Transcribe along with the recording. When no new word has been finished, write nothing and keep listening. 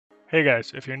Hey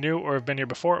guys, if you're new or have been here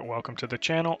before, welcome to the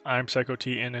channel. I'm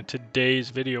PsycoT, and in today's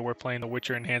video we're playing The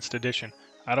Witcher Enhanced Edition.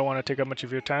 I don't want to take up much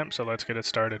of your time, so let's get it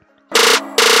started.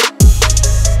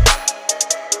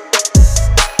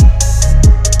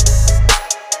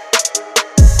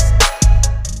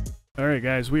 Alright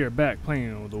guys, we are back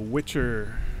playing The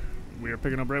Witcher. We are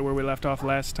picking up right where we left off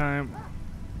last time.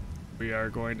 We are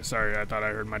going to... Sorry, I thought I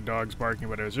heard my dogs barking,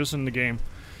 but it was just in the game.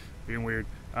 Being weird.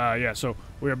 Yeah, so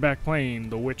we are back playing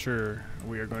The Witcher.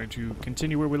 We are going to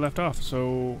continue where we left off.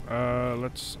 So,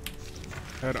 let's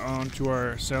head on to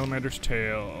our Salamander's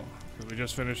Tale. We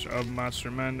just finished Of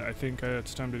Monster Men. I think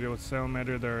it's time to deal with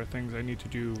Salamander. There are things I need to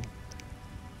do.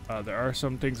 There are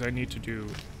some things I need to do.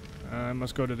 I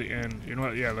must go to the inn. You know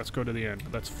what? Yeah, let's go to the inn.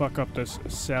 Let's fuck up this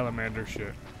Salamander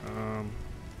shit.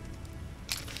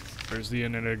 Where's the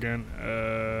inn again?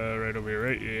 Right over here,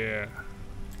 right? Yeah.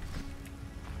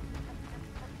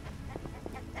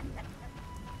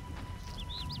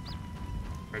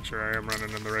 Make sure I am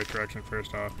running in the right direction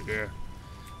first off. Yeah.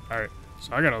 Alright.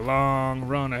 So I got a long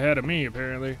run ahead of me,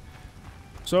 apparently.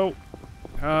 So,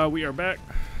 we are back.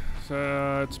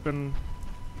 So, it's been,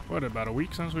 what, about a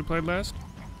week since we played last?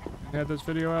 Had this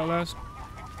video out last?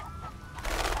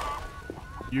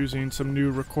 Using some new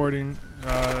recording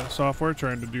software,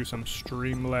 trying to do some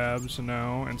Streamlabs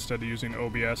now instead of using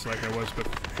OBS like I was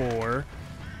before.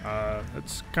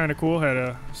 It's kind of cool. Had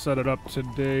to set it up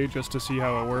today just to see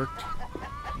how it worked.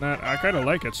 I kind of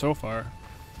like it so far.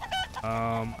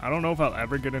 I don't know if I'll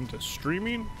ever get into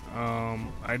streaming.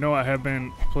 I know I have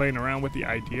been playing around with the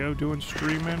idea of doing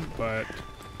streaming, but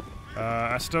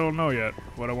I still don't know yet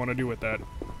what I want to do with that,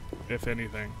 if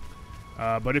anything.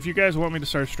 But if you guys want me to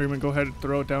start streaming, go ahead and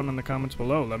throw it down in the comments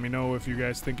below. Let me know if you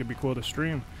guys think it'd be cool to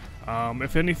stream.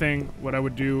 If anything, what I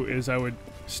would do is I would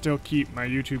still keep my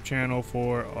YouTube channel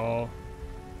for all...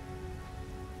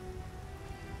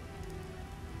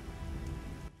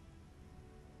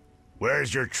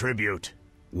 Where's your tribute?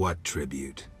 What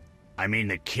tribute? I mean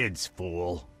the kids,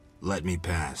 fool. Let me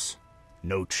pass.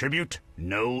 No tribute,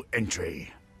 no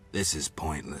entry. This is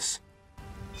pointless.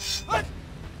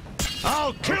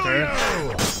 I'll kill you!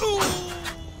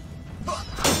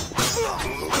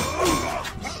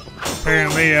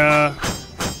 Apparently,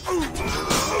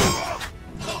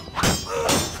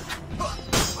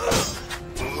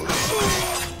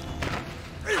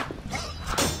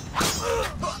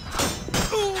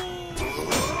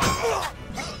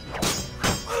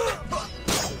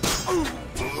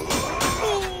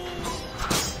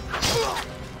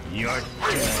 You're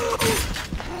dead.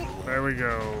 there we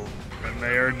go. And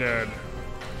they are dead.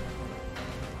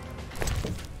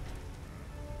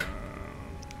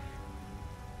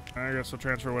 I guess I'll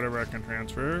transfer whatever I can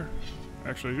transfer.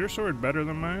 Actually, is your sword better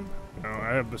than mine? No,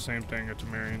 I have the same thing. It's a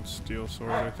Marion steel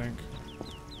sword, I think.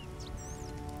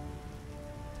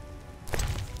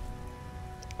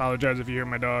 Apologize if you hear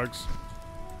my dogs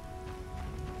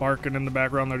barking in the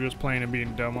background. They're just playing and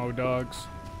being dumbo dogs.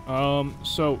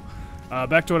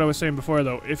 Back to what I was saying before,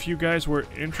 though. If you guys were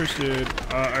interested,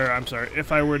 or I'm sorry,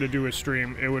 if I were to do a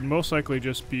stream, it would most likely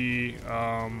just be,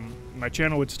 my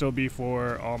channel would still be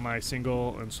for all my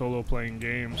single and solo playing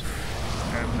games,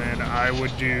 and then I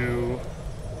would do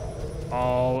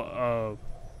all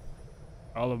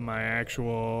of my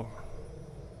actual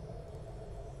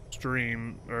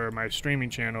stream, or my streaming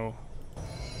channel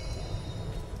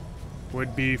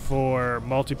would be for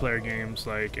multiplayer games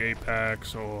like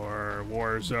Apex or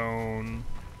Warzone,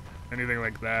 anything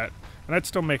like that. And I'd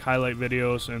still make highlight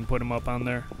videos and put them up on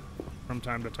there from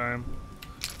time to time.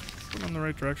 Am I in the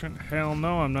right direction? Hell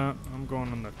no, I'm not. I'm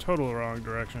going in the total wrong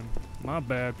direction. My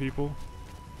bad, people.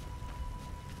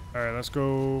 Alright, let's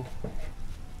go.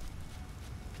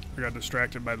 I got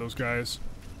distracted by those guys.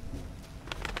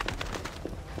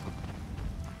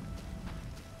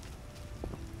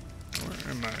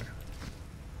 Where am I?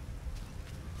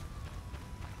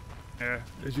 Yeah,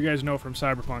 as you guys know from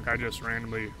Cyberpunk, I just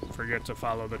randomly forget to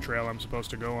follow the trail I'm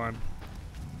supposed to go on.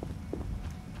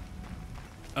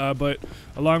 But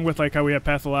along with like how we have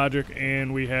Pathologic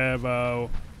and we have,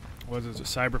 what is it,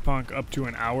 Cyberpunk up to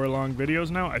an hour-long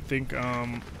videos now, I think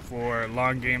for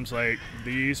long games like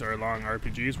these or long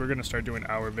RPGs, we're going to start doing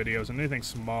hour videos, and anything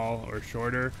small or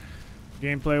shorter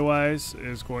gameplay-wise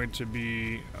is going to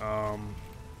be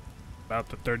about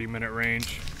the 30-minute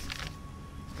range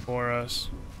for us.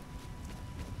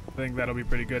 I think that'll be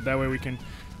pretty good. That way we can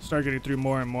start getting through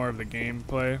more and more of the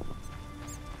gameplay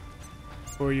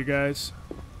for you guys.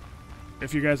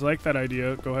 If you guys like that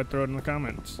idea, go ahead and throw it in the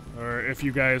comments. Or if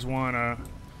you guys want to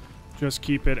just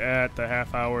keep it at the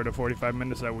half hour to 45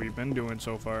 minutes that we've been doing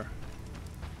so far.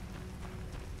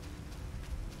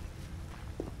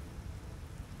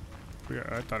 Yeah,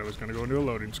 I thought it was gonna go into a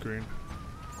loading screen.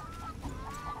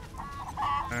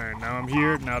 Alright, now I'm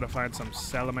here. Now to find some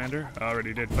Salamander. I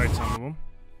already did fight some of them.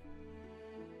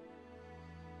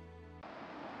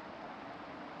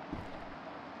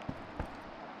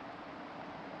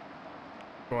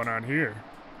 What's going on here?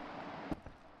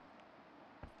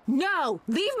 No!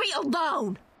 Leave me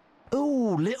alone!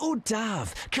 Ooh, little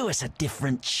dove. Cue us a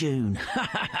different tune.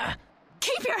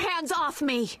 Keep your hands off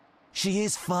me! She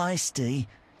is feisty.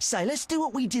 Say, let's do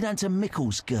what we did unto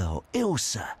Mickle's girl,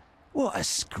 Ilsa. What a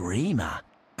screamer.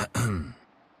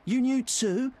 You knew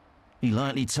too? He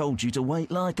likely told you to wait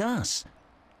like us.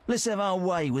 Let's have our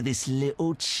way with this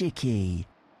little chickie.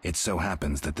 It so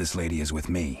happens that this lady is with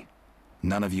me.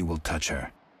 None of you will touch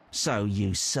her. So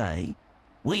you say?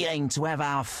 We aim to have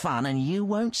our fun and you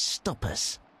won't stop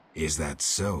us. Is that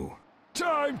so?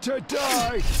 Time to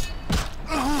die!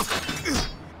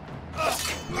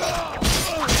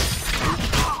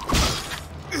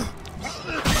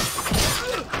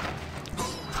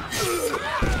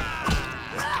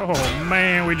 Oh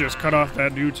man, we just cut off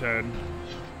that dude's head.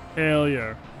 Hell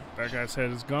yeah. That guy's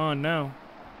head is gone now.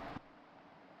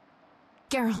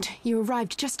 Geralt, you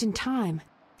arrived just in time.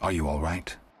 Are you all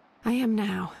right? I am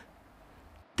now.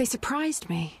 They surprised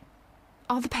me.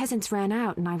 All the peasants ran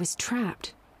out and I was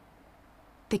trapped.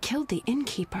 They killed the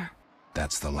innkeeper.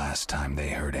 That's the last time they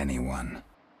hurt anyone.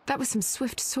 That was some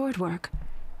swift sword work.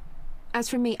 As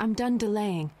for me, I'm done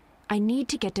delaying. I need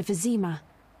to get to Vizima.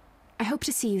 I hope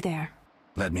to see you there.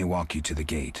 Let me walk you to the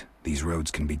gate. These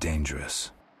roads can be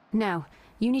dangerous. No,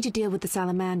 you need to deal with the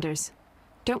Salamanders.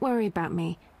 Don't worry about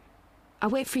me. I'll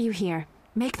wait for you here.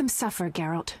 Make them suffer,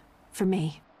 Geralt. For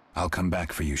me. I'll come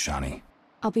back for you, Shani.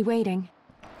 I'll be waiting.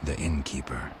 The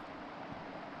innkeeper.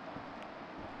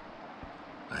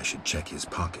 I should check his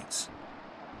pockets.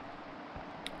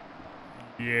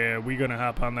 Yeah, we gonna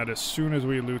hop on that as soon as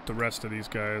we loot the rest of these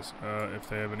guys, if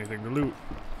they have anything to loot.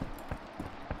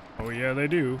 Oh yeah, they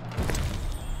do.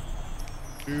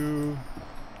 I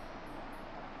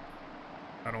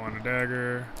don't want a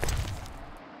dagger.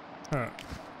 Huh.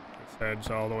 This head's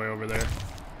all the way over there.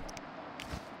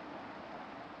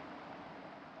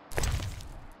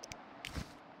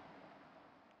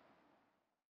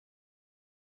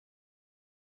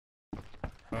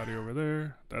 Body over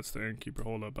there. That's the innkeeper.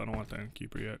 Hold up, I don't want the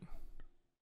innkeeper yet.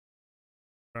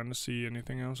 Trying to see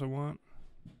anything else I want.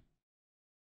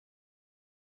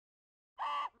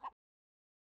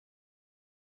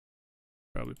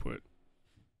 Probably put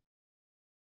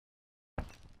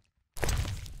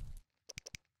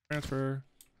transfer.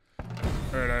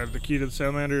 Alright, I have the key to the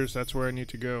Salamanders. That's where I need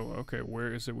to go. Okay,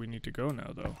 where is it we need to go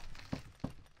now, though?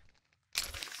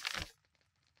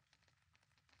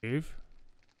 Cave?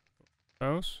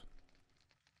 House?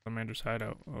 Salamander's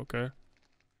hideout. Okay.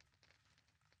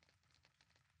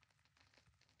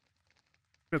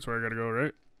 That's where I gotta go,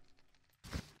 right?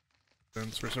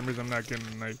 Since for some reason I'm not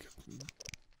getting, like...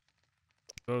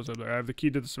 those are the, I have the key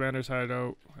to the Salamander's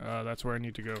hideout. That's where I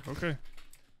need to go. Okay.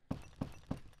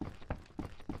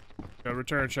 Gotta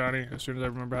return, Shani, as soon as I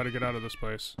remember how to get out of this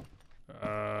place.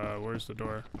 Where's the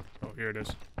door? Oh, here it is.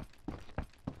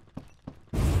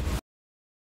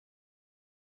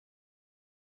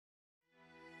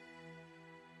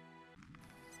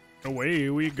 Away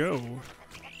we go.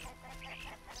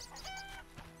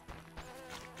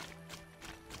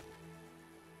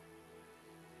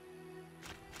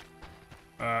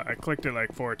 I clicked it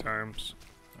like 4 times.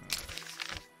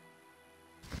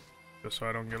 Just so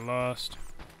I don't get lost.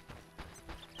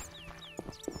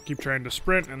 Keep trying to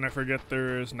sprint and I forget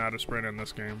there is not a sprint in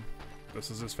this game.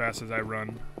 This is as fast as I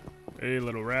run. Hey,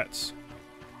 little rats.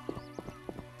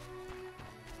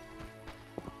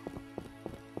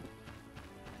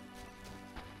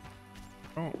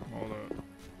 Oh, hold up.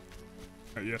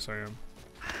 Yes, I am.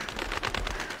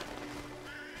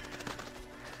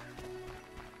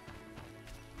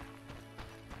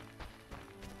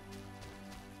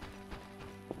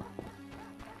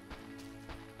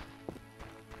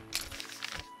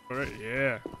 Alright,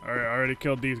 yeah. Alright, I already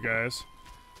killed these guys.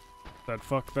 Said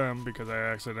fuck them because I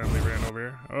accidentally ran over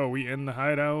here. Oh, we in the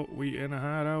hideout. We in a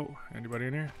hideout. Anybody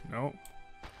in here? No.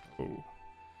 Oh.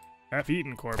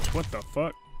 Half-eaten corpse. What the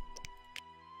fuck?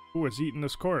 Who is eating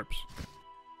this corpse?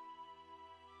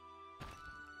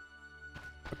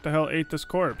 What the hell ate this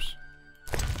corpse?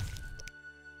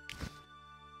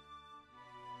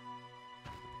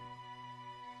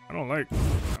 I don't like...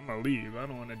 I'm gonna leave. I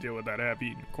don't want to deal with that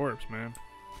half-eaten corpse, man.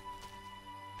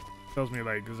 Tells me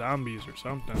like zombies or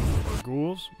something. Or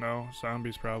ghouls? No,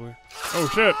 zombies probably. Oh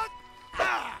shit!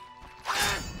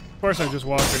 Of course I just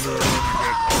walk into a room and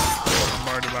get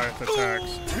bombarded by its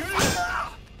attacks.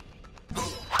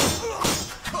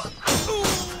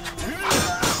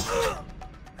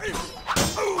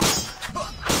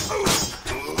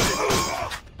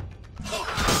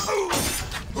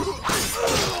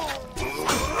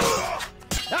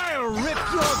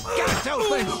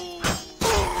 open!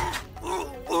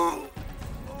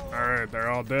 Alright, they're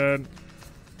all dead.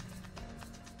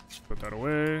 Put that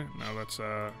away. Now let's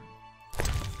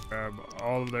grab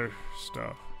all of their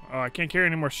stuff. Oh, I can't carry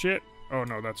any more shit. Oh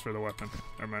no, that's for the weapon.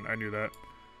 Never mind, I knew that.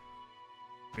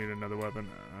 Need another weapon.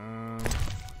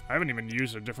 I haven't even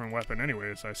used a different weapon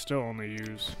anyways. I still only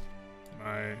use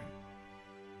my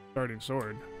starting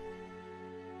sword.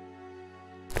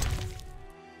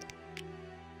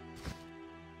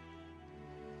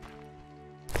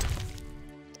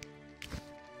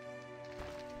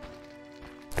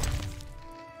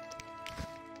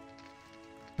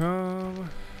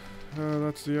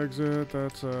 That's the exit.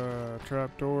 That's a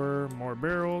trapdoor. More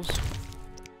barrels.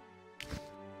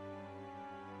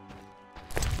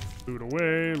 Loot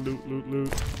away. Loot, loot,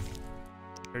 loot.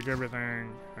 Take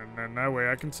everything. And then that way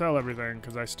I can sell everything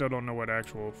because I still don't know what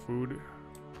actual food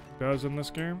does in this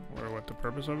game or what the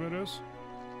purpose of it is.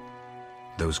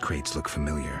 Those crates look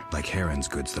familiar, like Heron's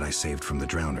goods that I saved from the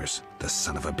drowners. The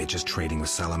son of a bitch is trading with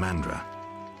Salamander.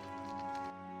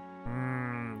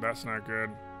 That's not good.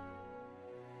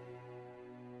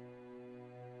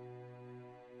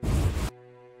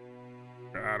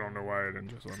 I don't know why it didn't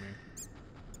just let me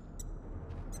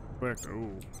click.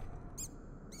 Ooh.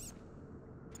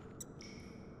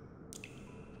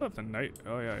 Left the night.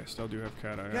 Oh yeah, I still do have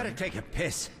cat eye. Gotta take a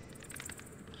piss.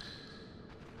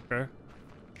 Okay.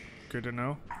 Good to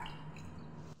know.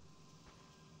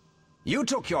 You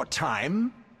took your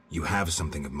time. You have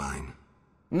something of mine.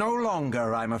 No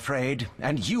longer, I'm afraid.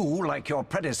 And you, like your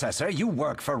predecessor, you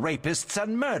work for rapists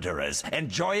and murderers.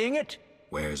 Enjoying it?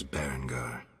 Where's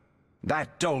Berengar?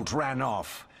 That dolt ran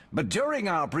off. But during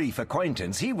our brief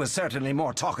acquaintance, he was certainly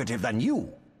more talkative than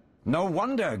you. No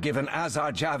wonder, given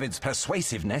Azar Javid's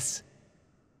persuasiveness.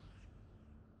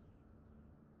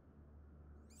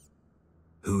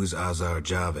 Who's Azar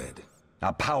Javed?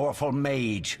 A powerful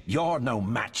mage. You're no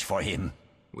match for him.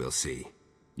 We'll see.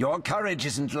 Your courage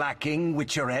isn't lacking,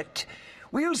 Witcherette.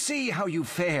 We'll see how you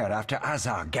fare after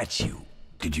Azar gets you.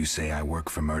 Did you say I work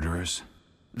for murderers?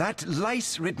 That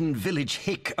lice-ridden village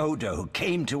hick Odo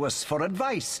came to us for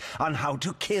advice on how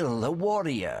to kill a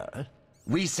warrior.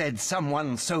 We said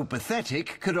someone so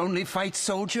pathetic could only fight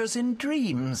soldiers in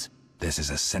dreams. This is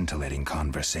a scintillating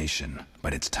conversation,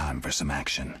 but it's time for some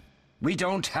action. We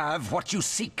don't have what you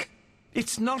seek.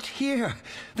 It's not here.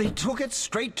 They took it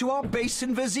straight to our base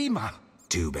in Vizima.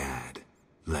 Too bad.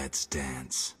 Let's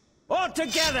dance. All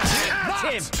together!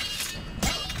 At him!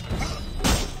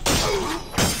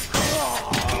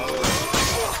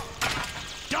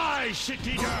 Die,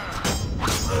 shit-eater!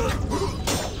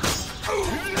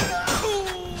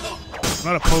 I'm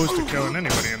not opposed to killing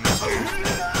anybody in this game.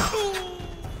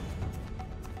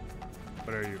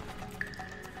 What are you?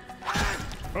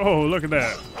 Oh, look at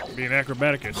that. Being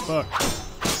acrobatic as fuck.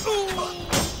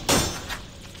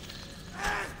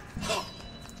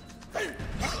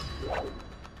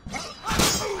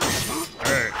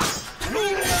 Alright.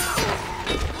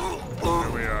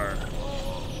 Here we are.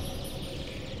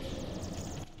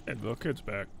 Hey, the little kid's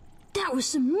back. That was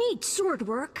some neat sword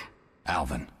work.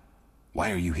 Alvin,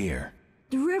 why are you here?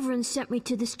 The Reverend sent me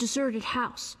to this deserted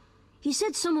house. He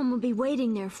said someone would be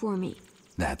waiting there for me.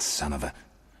 That son of a...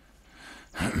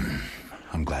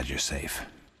 I'm glad you're safe.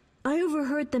 I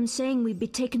overheard them saying we'd be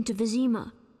taken to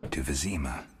Vizima. To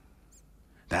Vizima?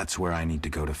 That's where I need to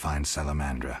go to find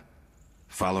Salamander.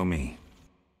 Follow me.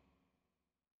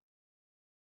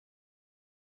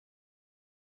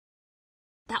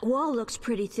 That wall looks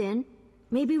pretty thin.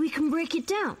 Maybe we can break it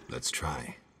down. Let's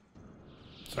try.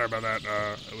 Sorry about that.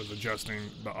 I was adjusting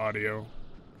the audio.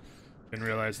 Didn't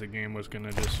realize the game was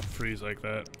gonna just freeze like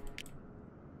that.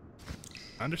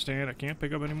 I understand, I can't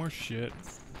pick up any more shit.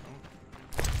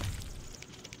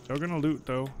 Still gonna loot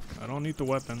though. I don't need the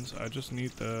weapons, I just need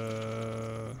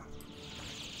the...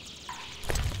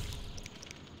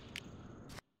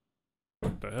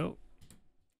 What the hell?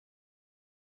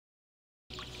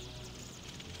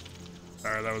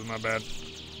 Alright, that was my bad.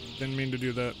 Didn't mean to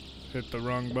do that. Hit the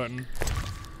wrong button.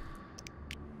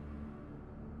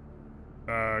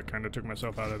 Kind of took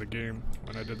myself out of the game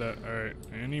when I did that. Alright,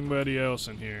 anybody else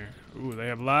in here? Ooh, they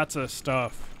have lots of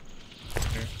stuff.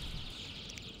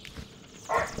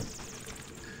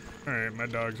 Alright, my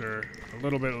dogs are a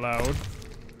little bit loud.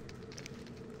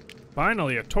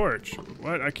 Finally, a torch.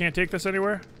 What? I can't take this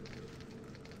anywhere?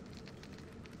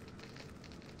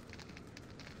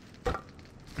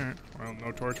 Alright, well,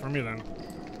 no torch for me then.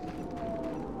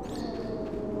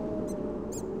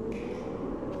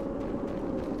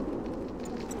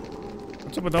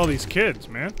 What's up with all these kids,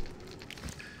 man?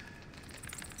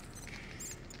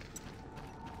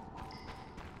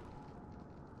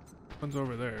 One's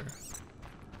over there.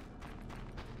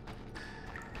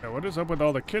 Yeah, what is up with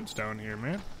all the kids down here,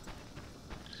 man?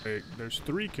 Wait, there's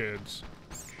 3 kids.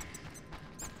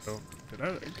 So, did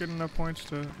I get enough points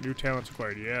to new talents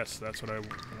acquired? Yes, that's what I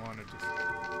wanted to see.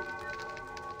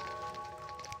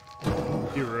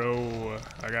 Hero.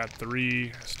 I got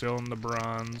 3 still in the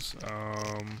bronze.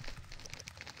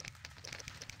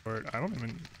 Word, I don't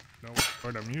even know what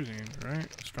word I'm using, right?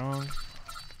 Strong.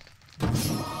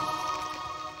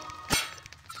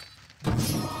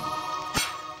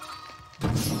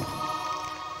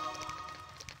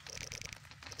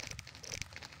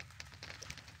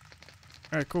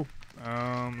 Alright, cool.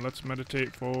 Let's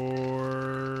meditate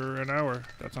for an hour.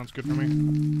 That sounds good for me.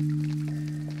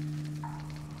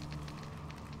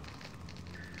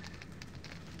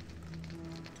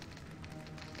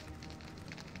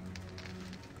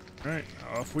 Alright,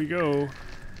 off we go.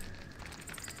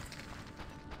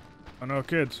 Oh no,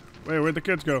 kids. Wait, where'd the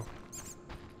kids go?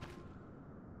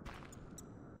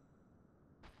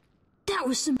 That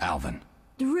was some... Alvin,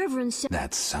 The Reverend said...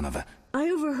 that son of a... I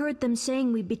overheard them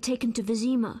saying we'd be taken to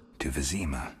Vizima. To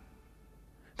Vizima.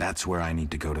 That's where I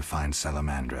need to go to find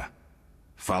Salamandra.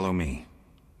 Follow me.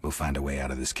 We'll find a way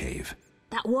out of this cave.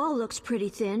 That wall looks pretty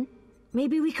thin.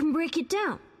 Maybe we can break it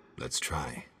down. Let's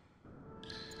try.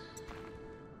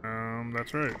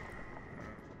 That's right.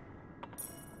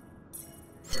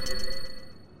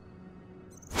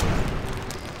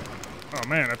 Oh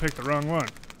man, I picked the wrong one.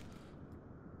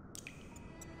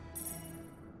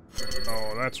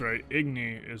 Oh, that's right.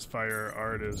 Igni is fire,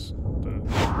 art is the...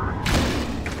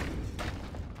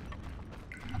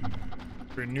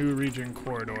 Renew region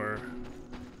corridor.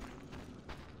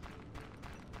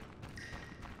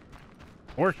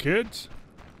 More kids?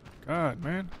 God,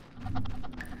 man.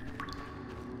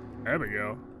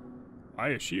 Abigail.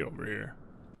 Why is she over here?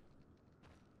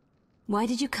 Why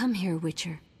did you come here,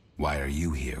 Witcher? Why are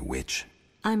you here, witch?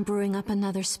 I'm brewing up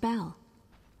another spell.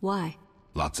 Why?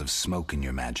 Lots of smoke in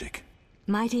your magic.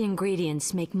 Mighty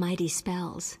ingredients make mighty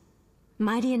spells.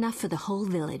 Mighty enough for the whole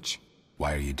village.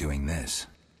 Why are you doing this?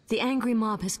 The angry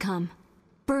mob has come.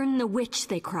 Burn the witch,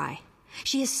 they cry.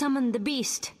 She has summoned the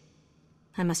beast.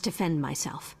 I must defend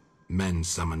myself. Men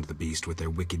summoned the beast with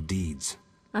their wicked deeds.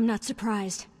 I'm not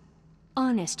surprised.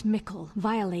 Honest Mikkel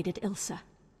violated Ilsa.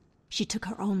 She took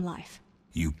her own life.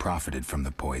 You profited from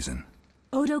the poison.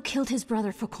 Odo killed his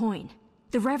brother for coin.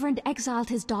 The Reverend exiled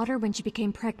his daughter when she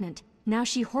became pregnant. Now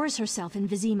she whores herself in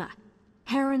Vizima.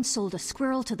 Heron sold a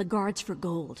squirrel to the guards for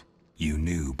gold. You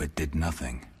knew but did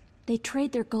nothing. They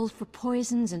trade their gold for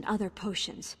poisons and other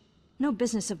potions. No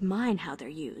business of mine how they're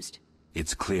used.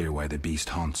 It's clear why the beast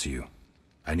haunts you.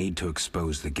 I need to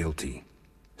expose the guilty.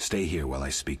 Stay here while I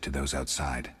speak to those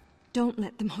outside. Don't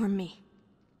let them harm me.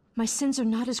 My sins are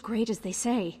not as great as they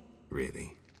say.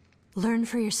 Really? Learn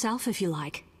for yourself if you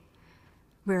like.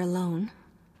 We're alone.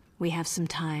 We have some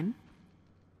time.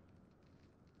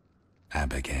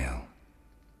 Abigail,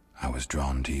 I was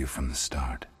drawn to you from the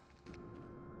start.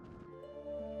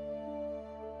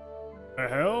 The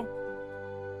hell?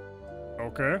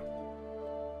 Okay.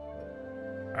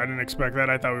 I didn't expect that.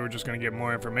 I thought we were just gonna get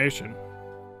more information.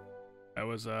 That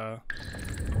was,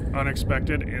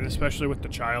 unexpected, and especially with the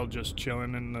child just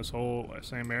chilling in this whole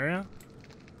same area.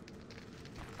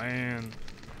 Man.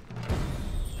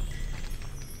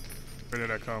 Where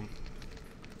did I come?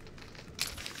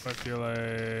 I feel like...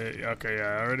 Okay,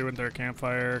 yeah, I already went there.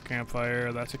 Campfire,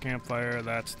 campfire. That's a campfire.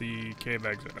 That's the cave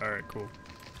exit. Alright, cool.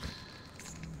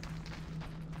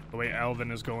 The way Alvin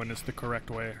is going is the correct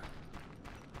way.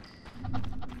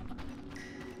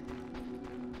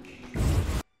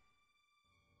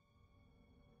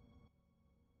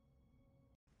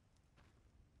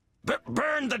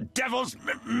 Burn the devil's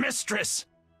mistress!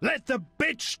 Let the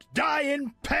bitch die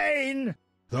in pain!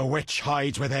 The witch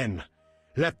hides within.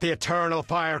 Let the eternal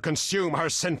fire consume her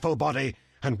sinful body,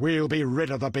 and we'll be rid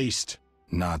of the beast.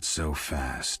 Not so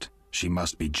fast. She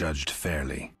must be judged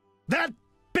fairly. That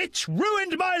bitch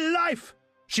ruined my life!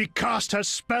 She cast her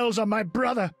spells on my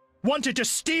brother, wanted to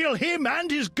steal him and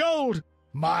his gold.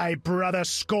 My brother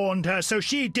scorned her, so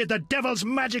she did the devil's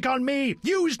magic on me,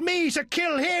 used me to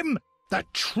kill him! The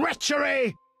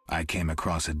treachery! I came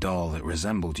across a doll that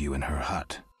resembled you in her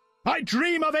hut. I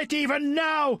dream of it even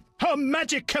now! Her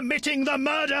magic committing the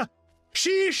murder!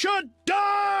 She should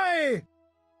die!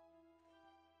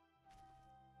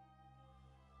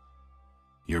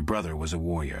 Your brother was a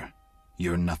warrior.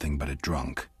 You're nothing but a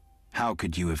drunk. How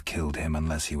could you have killed him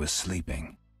unless he was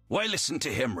sleeping? Why listen to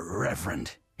him,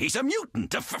 Reverend? He's a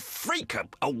mutant, a freak,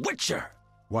 a witcher.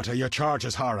 What are your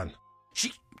charges, Haran?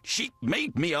 She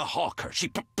made me a hawker.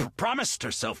 She promised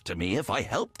herself to me if I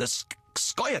helped the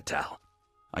Skoyatel.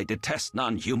 I detest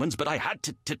non-humans, but I had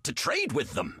to trade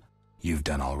with them. You've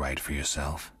done all right for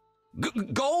yourself.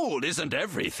 Gold isn't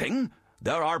everything.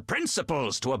 There are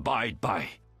principles to abide by.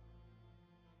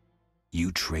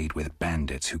 You trade with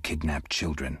bandits who kidnap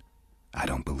children. I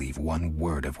don't believe one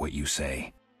word of what you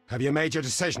say. Have you made your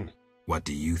decision? What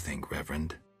do you think,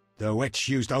 Reverend? The witch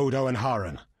used Odo and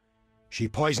Horan. She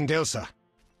poisoned Ilsa.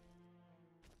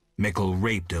 Mikkel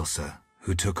raped Ilsa,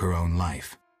 who took her own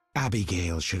life.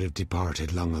 Abigail should have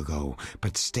departed long ago,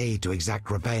 but stayed to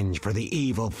exact revenge for the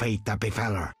evil fate that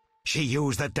befell her. She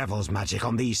used the devil's magic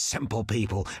on these simple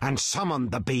people and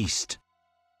summoned the beast.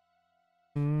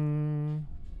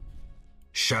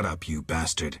 Shut up, you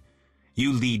bastard.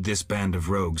 You lead this band of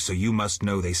rogues, so you must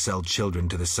know they sell children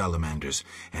to the Salamanders,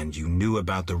 and you knew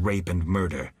about the rape and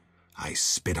murder. I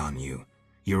spit on you.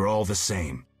 You're all the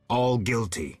same. All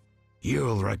guilty.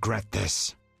 You'll regret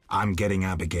this. I'm getting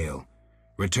Abigail.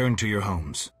 Return to your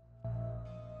homes.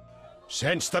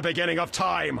 Since the beginning of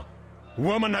time,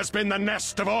 woman has been the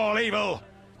nest of all evil,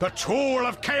 the tool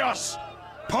of chaos,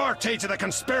 party to the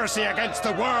conspiracy against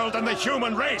the world and the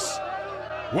human race.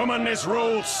 Woman is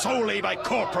ruled solely by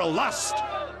corporal lust.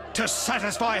 To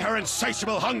satisfy her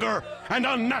insatiable hunger and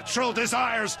unnatural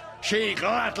desires, she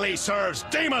gladly serves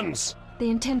demons. They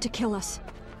intend to kill us.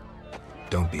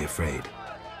 Don't be afraid.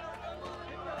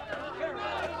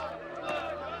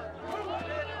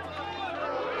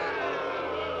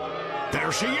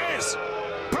 There she is!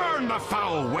 Burn the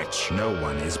foul witch! No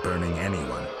one is burning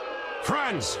anyone.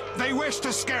 Friends, they wish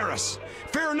to scare us.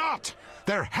 Fear not!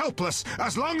 They're helpless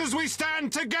as long as we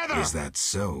stand together! Is that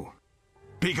so?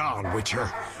 Begone,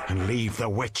 Witcher, and leave the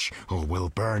witch, or we'll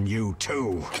burn you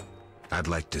too. I'd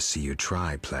like to see you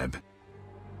try, pleb.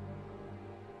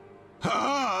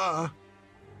 Ah!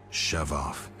 Shove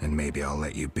off, and maybe I'll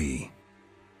let you be.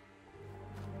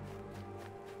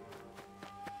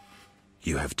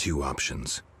 You have two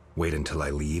options. Wait until I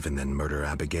leave and then murder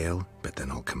Abigail, but then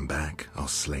I'll come back. I'll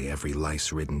slay every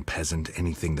lice-ridden peasant,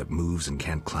 anything that moves and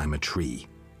can't climb a tree.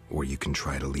 Or you can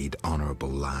try to lead honorable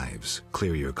lives,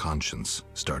 clear your conscience,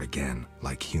 start again,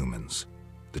 like humans.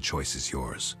 The choice is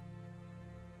yours.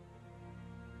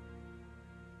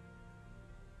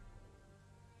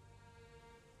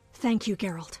 Thank you,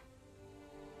 Geralt.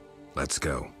 Let's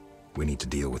go. We need to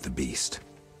deal with the beast.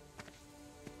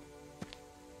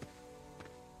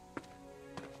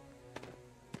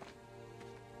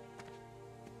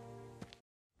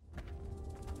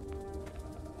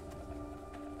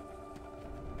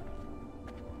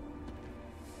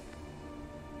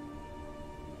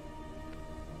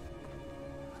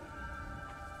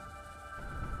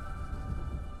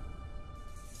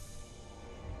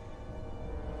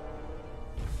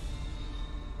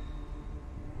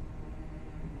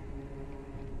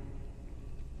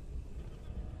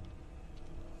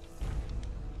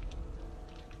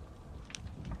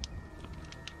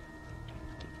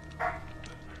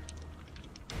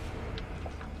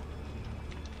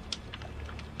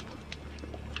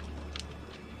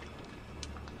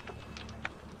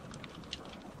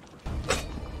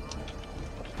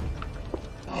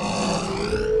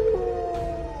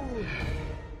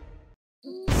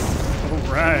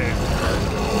 Alright.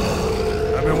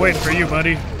 I've been waiting for you,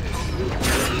 buddy.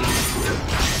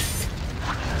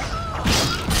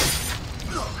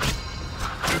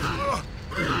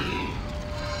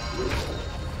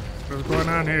 What's going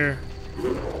on here?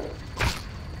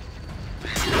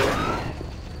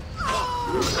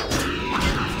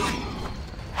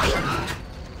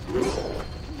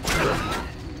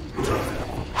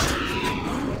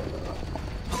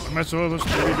 What am I supposed to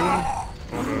be doing?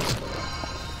 Hold up.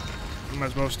 What am I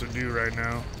supposed to do right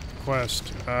now?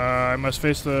 Quest. I must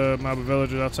face the mob of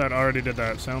villagers outside. Already did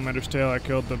that. Salamander's tail. I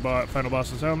killed the final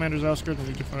boss of Salamander's outskirts. I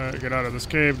need to get out of this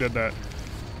cave. Did that.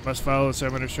 Must follow the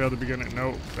Salamander's trail to begin it.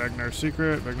 Nope. Vagnar's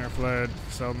secret. Vagnar fled.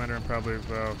 Salamander and probably...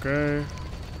 Okay.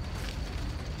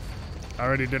 I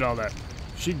already did all that.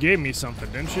 She gave me something,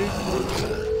 didn't she?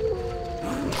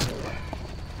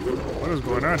 What is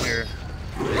going on here?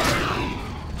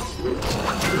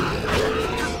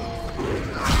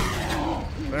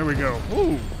 There we go.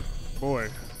 Ooh, boy.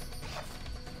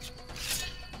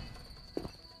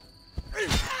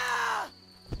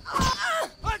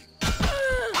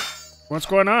 What's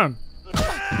going on?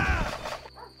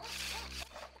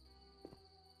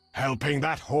 Helping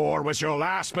that whore was your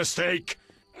last mistake.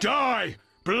 Die,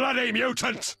 bloody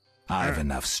mutant! I've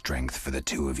enough strength for the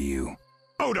two of you.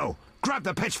 Odo, grab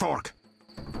the pitchfork.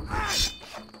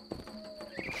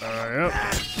 Yep.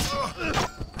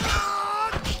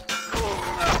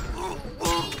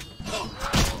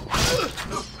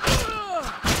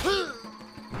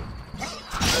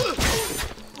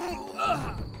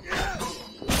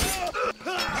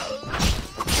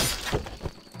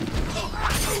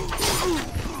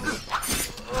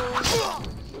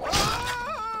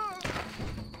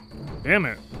 Damn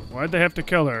it. Why'd they have to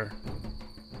kill her?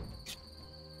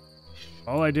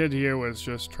 All I did here was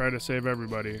just try to save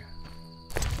everybody.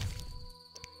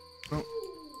 Oh.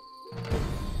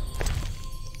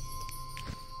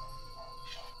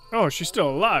 Oh, she's still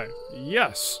alive.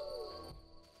 Yes.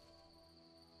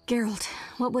 Geralt,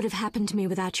 what would have happened to me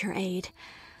without your aid?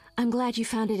 I'm glad you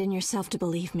found it in yourself to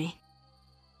believe me.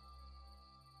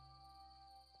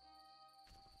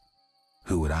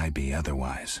 Who would I be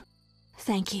otherwise?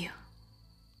 Thank you.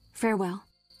 Farewell.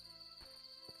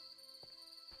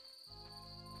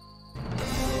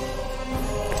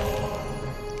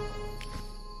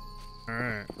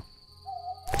 Alright.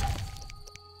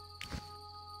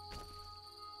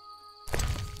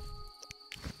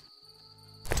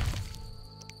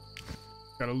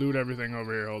 Gotta loot everything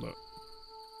over here. Hold up.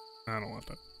 I don't want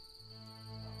that.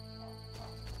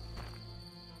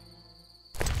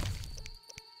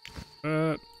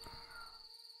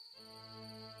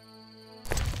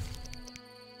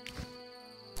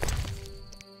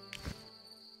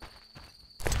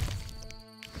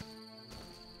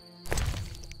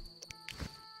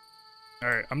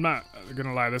 Alright, I'm not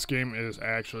gonna lie, this game is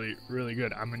actually really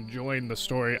good. I'm enjoying the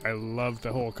story. I love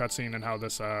the whole cutscene and how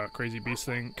this crazy beast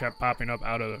thing kept popping up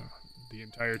out of the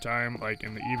entire time, like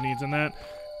in the evenings and that,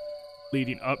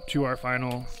 leading up to our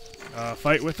final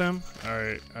fight with them.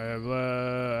 Alright, I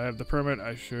have the permit.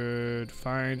 I should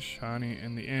find Shani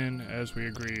in the inn as we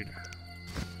agreed.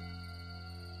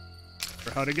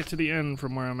 For how to get to the inn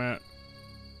from where I'm at.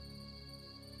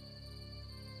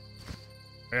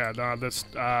 Yeah, no, this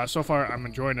so far I'm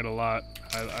enjoying it a lot.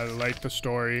 I like the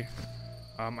story.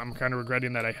 I'm kind of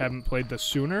regretting that I haven't played this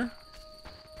sooner.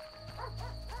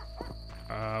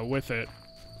 With it.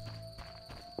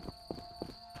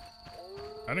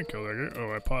 I didn't kill that guy.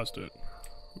 Oh, I paused it.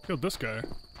 Who killed this guy?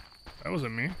 That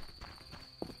wasn't me.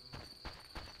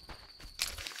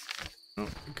 Oh,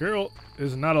 Geralt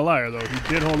is not a liar, though. He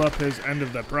did hold up his end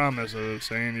of the promise of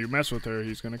saying you mess with her,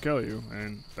 he's gonna kill you.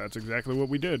 And that's exactly what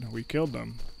we did. We killed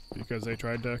them because they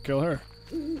tried to kill her.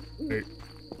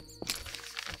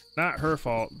 Not her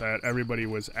fault that everybody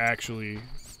was actually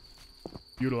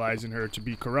utilizing her to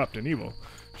be corrupt and evil.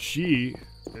 She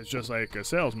is just like a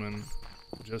salesman,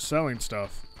 just selling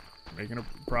stuff, making a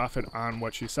profit on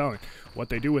what she's selling. What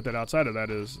they do with it outside of that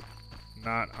is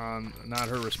not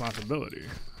her responsibility.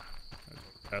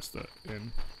 That's the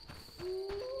in.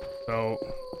 So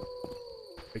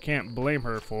they can't blame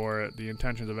her for the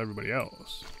intentions of everybody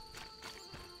else.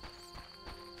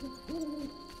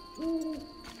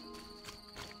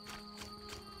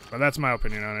 But that's my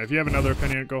opinion on it. If you have another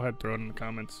opinion, go ahead, throw it in the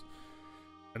comments.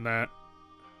 And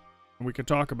we can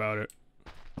talk about it.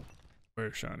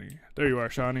 Where's Shani? There you are,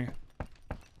 Shani.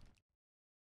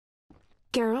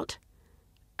 Geralt,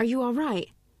 are you all right?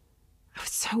 I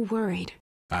was so worried.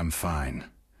 I'm fine.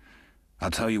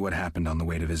 I'll tell you what happened on the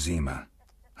way to Vizima.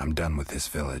 I'm done with this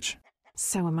village.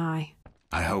 So am I.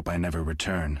 I hope I never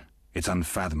return. It's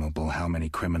unfathomable how many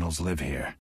criminals live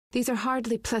here. These are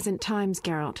hardly pleasant times,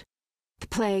 Geralt. The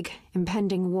plague,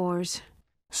 impending wars.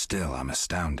 Still, I'm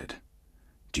astounded.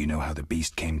 Do you know how the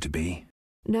beast came to be?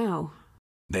 No.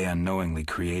 They unknowingly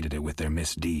created it with their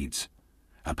misdeeds.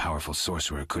 A powerful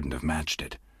sorcerer couldn't have matched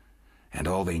it. And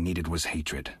all they needed was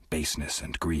hatred, baseness,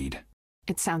 and greed.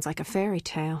 It sounds like a fairy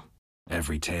tale.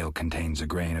 Every tale contains a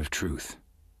grain of truth.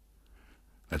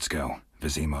 Let's go.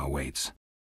 Vizima awaits.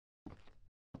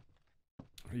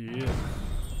 Yeah.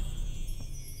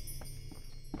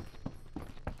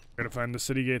 Gotta find the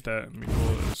city gate that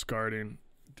Mikol is guarding.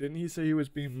 Didn't he say he was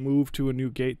being moved to a new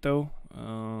gate, though?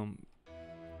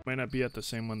 Might not be at the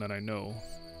same one that I know.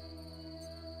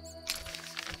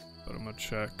 But I'm gonna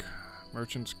check.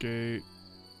 Merchant's Gate.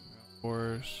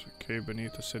 Horse. Cave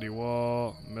beneath the city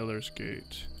wall. Miller's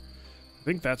Gate. I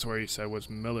think that's where he said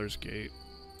was Miller's Gate.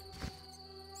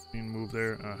 You can move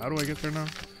there. How do I get there now?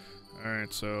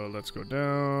 Alright, so let's go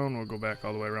down. We'll go back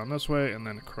all the way around this way and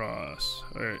then across.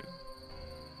 Alright.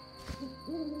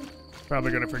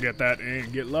 Probably gonna forget that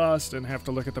and get lost and have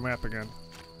to look at the map again.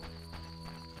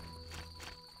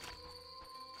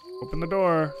 Open the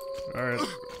door. Alright.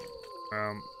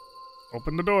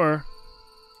 Open the door.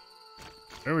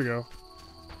 There we go.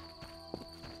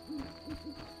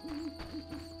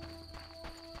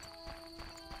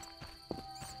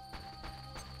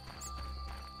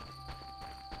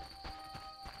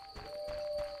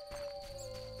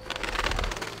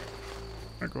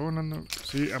 Am I going on the...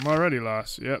 See, I'm already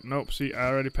lost. Yep, nope. See, I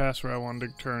already passed where I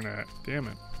wanted to turn at. Damn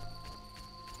it.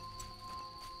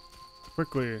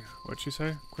 Quickly. What'd she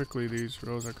say? Quickly, these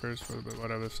roads are cursed for the...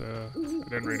 Whatever. I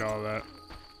didn't read all of that.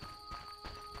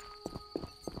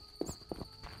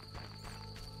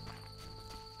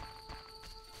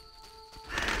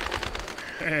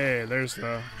 Hey, there's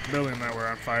the building that were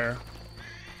on fire.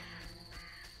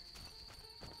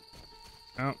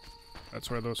 Oh, that's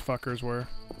where those fuckers were.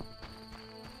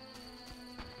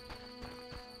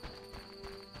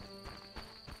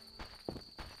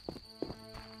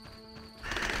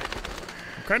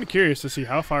 I'm kind of curious to see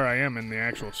how far I am in the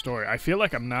actual story. I feel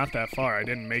like I'm not that far. I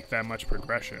didn't make that much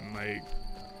progression. Like,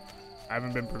 I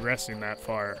haven't been progressing that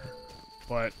far.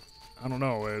 But, I don't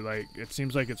know. It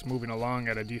seems like it's moving along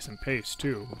at a decent pace,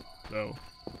 too. So,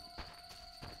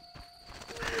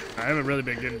 I haven't really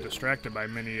been getting distracted by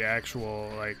many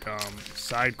actual,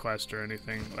 side quests or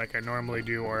anything like I normally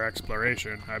do, or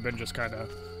exploration. I've been just kind of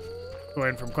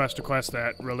going from quest to quest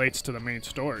that relates to the main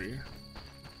story,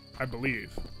 I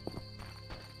believe.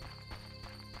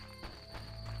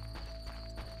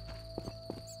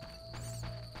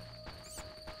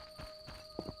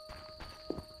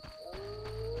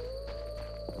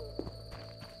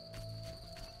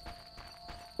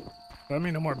 That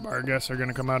mean no more bar guests are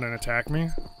gonna come out and attack me?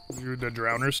 Do the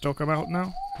drowners still come out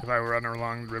now? If I run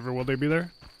along the river, will they be there?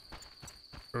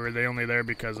 Or were they only there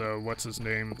because of what's his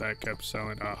name that kept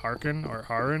selling Harkin or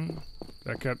Harin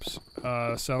that kept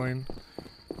selling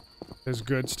his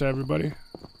goods to everybody?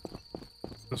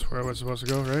 This is where I was supposed to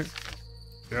go, right?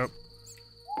 Yep.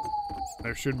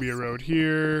 There should be a road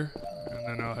here, and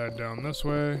then I'll head down this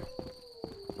way.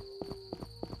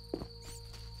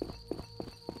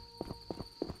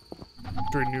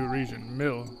 New region,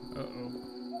 mill. Uh-oh.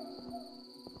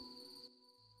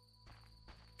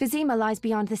 Vizima lies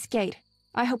beyond this gate.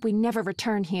 I hope we never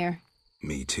return here.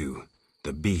 Me too.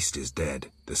 The beast is dead.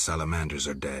 The salamanders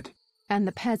are dead. And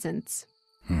the peasants.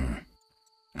 I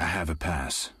have a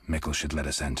pass. Mikkel should let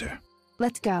us enter.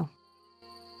 Let's go.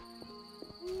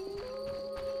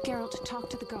 Geralt, talk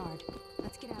to the guard.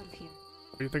 Let's get out of here.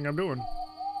 What do you think I'm doing?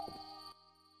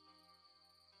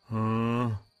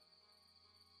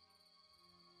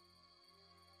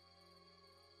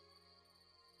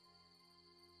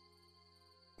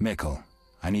 Mikkel,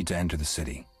 I need to enter the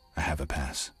city. I have a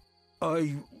pass.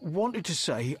 I wanted to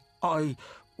say I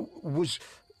was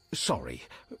sorry.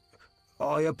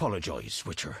 I apologize,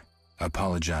 Witcher.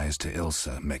 Apologize to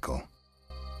Ilsa, Mikkel.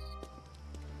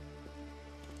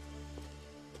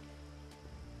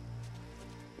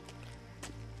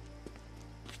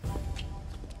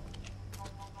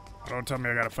 Don't tell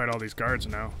me I gotta fight all these guards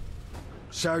now.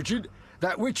 Sergeant,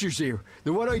 that Witcher's here.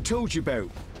 The one I told you about.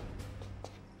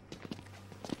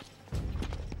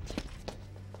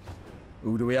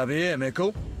 Who do we have here,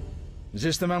 Mikkel? Is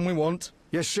this the man we want?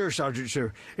 Yes, sir, Sergeant,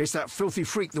 sir. It's that filthy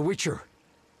freak, the Witcher.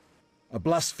 A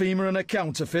blasphemer and a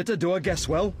counterfeiter, do I guess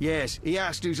well? Yes, he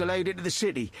asked who's allowed into the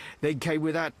city. Then came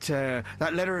with that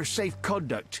letter of safe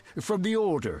conduct from the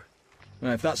Order.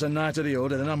 Well, if that's a knight of the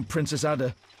Order, then I'm Princess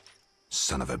Ada.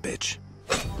 Son of a bitch.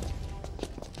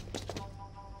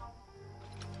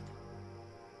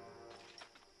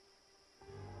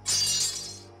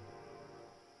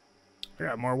 I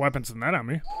got more weapons than that on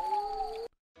me.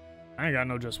 I ain't got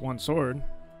no just one sword.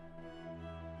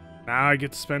 Now I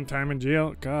get to spend time in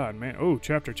jail. God, man. Oh,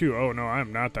 chapter 2. Oh, no,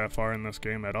 I'm not that far in this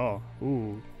game at all.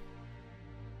 Ooh.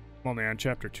 I'm only on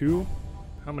chapter 2.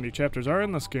 How many chapters are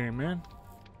in this game, man?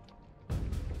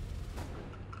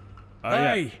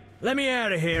 Hey, yeah. Let me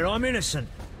out of here. I'm innocent.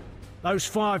 Those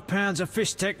 5 pounds of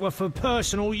fishtech were for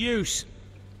personal use.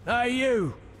 Hey,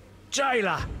 you.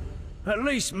 Jailer. At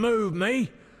least move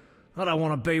me. I don't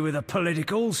want to be with the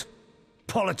politicals.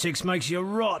 Politics makes you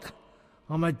rot.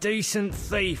 I'm a decent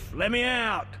thief. Let me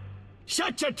out.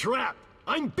 Shut your trap.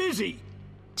 I'm busy.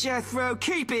 Jethro,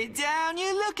 keep it down.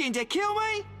 You're looking to kill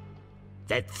me?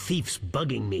 That thief's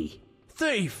bugging me.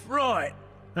 Thief, right.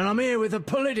 And I'm here with the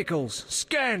politicals.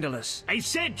 Scandalous. I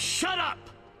said shut up!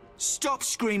 Stop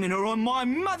screaming or on my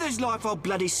mother's life I'll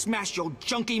bloody smash your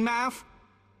junky mouth.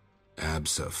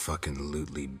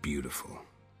 Abso-fucking-lutely beautiful.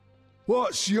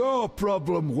 What's your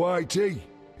problem, Whitey?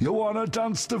 You wanna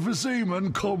dance to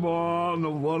Vizima? Come on, I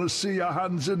wanna see your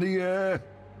hands in the air.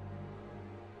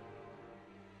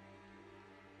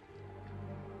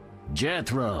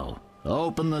 Jethro,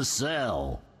 open the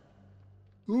cell.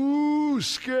 Ooh,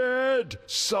 scared?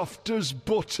 Soft as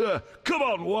butter. Come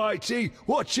on, Whitey,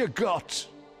 what you got?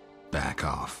 Back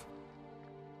off.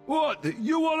 What,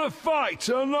 you wanna fight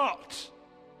or not?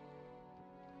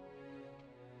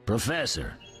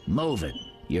 Professor, move it.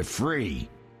 You're free.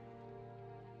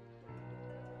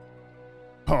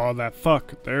 Oh, that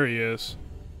fuck. There he is.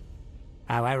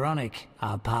 How ironic.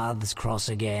 Our paths cross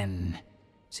again.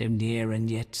 So near and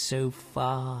yet so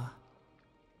far.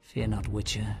 Fear not,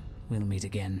 Witcher. We'll meet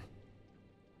again.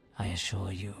 I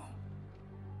assure you.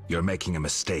 You're making a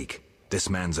mistake. This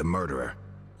man's a murderer.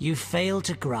 You fail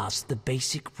to grasp the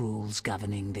basic rules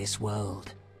governing this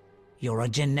world. You're a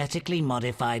genetically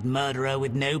modified murderer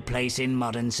with no place in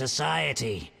modern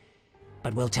society.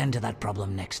 But we'll tend to that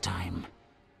problem next time.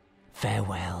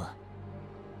 Farewell.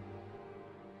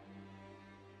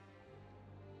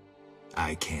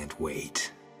 I can't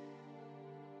wait.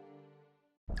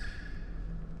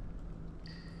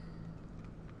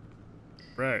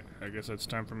 Right, I guess it's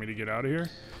time for me to get out of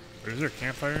here. Or is there a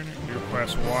campfire in here? New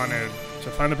quest wanted. To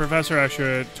find the professor, I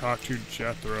should talk to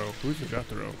Jethro. Who's the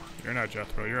Jethro? You're not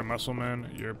Jethro. You're a muscleman.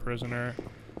 You're a prisoner.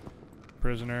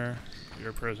 Prisoner. You're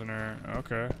a prisoner.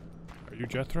 Okay. Are you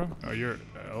Jethro? Oh, you're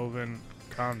elven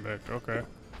convict. Okay.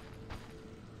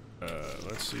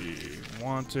 Let's see.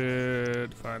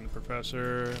 Wanted. Find the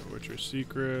professor. What's your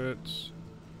secrets?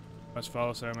 Must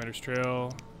follow Salamander's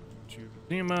trail. To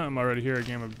Vizima. I'm already here. A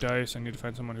game of dice. I need to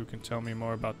find someone who can tell me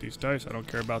more about these dice. I don't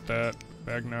care about that.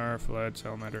 Bagnar, fled,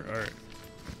 Salamander. Alright.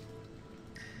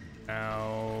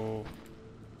 Now.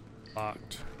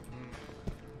 Locked.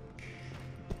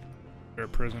 You're a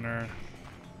prisoner.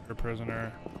 You're a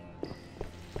prisoner.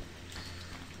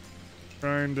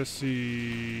 Trying to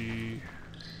see.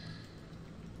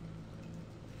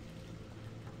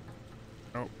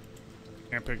 Nope.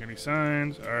 Can't pick any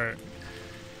signs. Alright.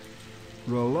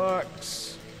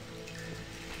 Relax.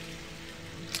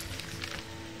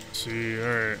 Let's see,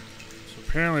 alright. So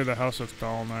apparently the House of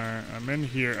Thalnar. I'm in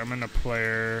here. I'm in a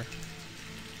player.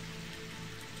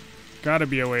 Gotta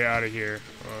be a way out of here.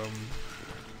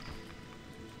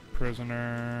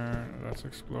 Prisoner. Let's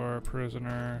explore.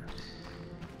 Prisoner.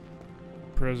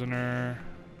 Prisoner.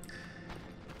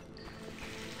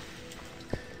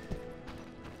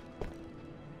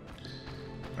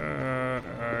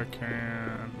 I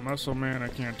can. Muscle man, I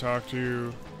can't talk to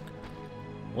you.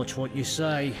 Watch what you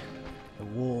say. The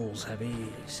walls have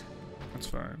ears. That's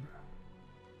fine.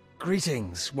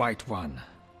 Greetings, White One.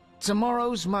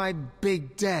 Tomorrow's my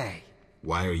big day.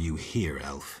 Why are you here,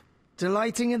 Elf?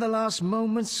 Delighting in the last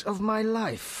moments of my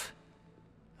life.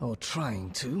 Or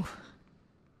trying to.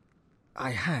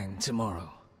 I hang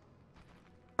tomorrow.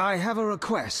 I have a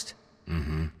request.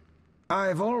 Mm-hmm.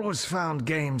 I've always found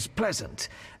games pleasant,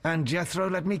 and Jethro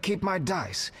let me keep my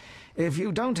dice. If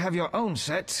you don't have your own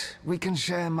set, we can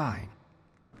share mine.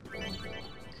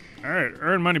 Alright,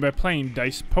 earn money by playing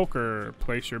dice poker.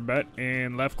 Place your bet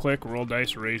and left click, roll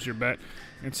dice, raise your bet,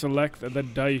 and select the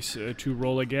dice to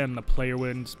roll again. The player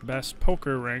wins best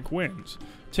poker rank wins.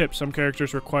 Tip, some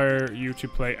characters require you to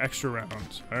play extra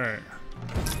rounds. Alright.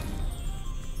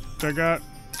 What I got?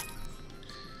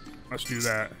 Let's do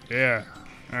that. Yeah.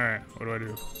 Alright, what do I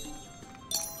do?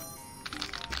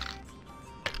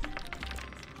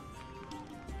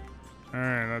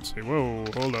 Alright, let's see. Whoa,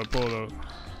 hold up, hold up.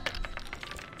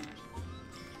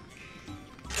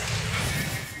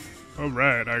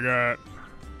 Alright, I got...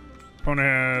 Opponent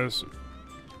has...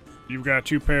 You've got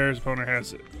 2 pairs, opponent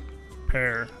has a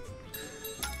pair.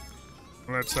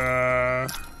 Let's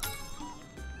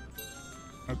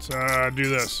do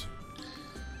this.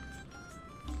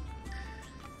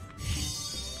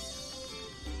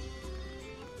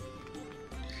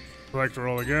 I'd like to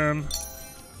roll again.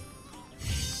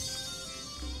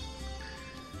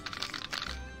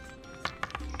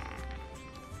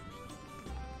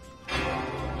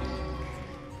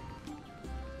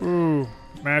 Ooh,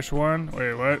 mash 1.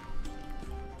 Wait, what?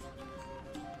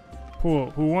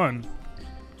 Who won?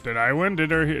 Did I win?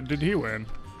 Did he win?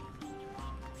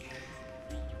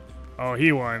 Oh,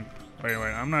 he won. Wait,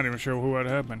 I'm not even sure what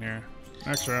happened here.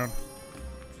 Next round.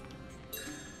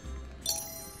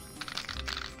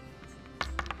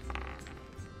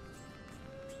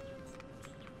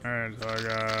 Alright, so I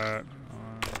got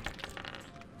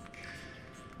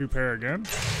 2 pair again.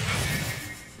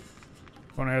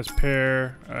 Opponent has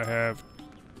pair. I have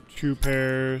 2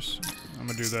 pairs. I'm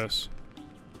gonna do this.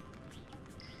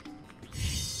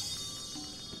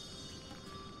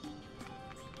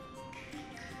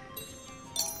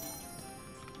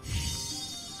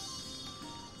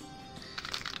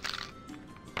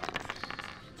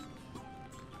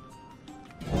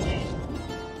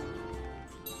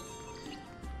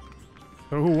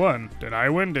 So who won? Did I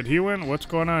win? Did he win? What's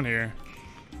going on here?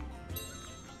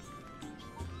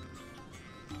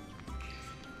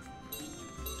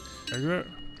 Exit.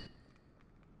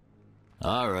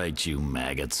 All right, you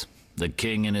maggots. The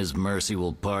king in his mercy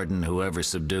will pardon whoever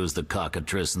subdues the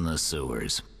cockatrice in the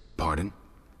sewers. Pardon?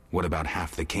 What about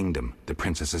half the kingdom, the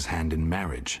princess's hand in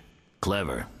marriage?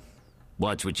 Clever.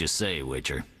 Watch what you say,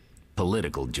 Witcher.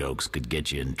 Political jokes could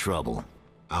get you in trouble.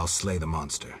 I'll slay the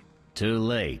monster. Too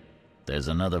late. There's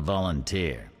another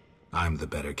volunteer. I'm the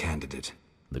better candidate.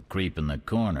 The creep in the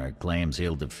corner claims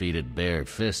he'll defeat it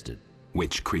bare-fisted.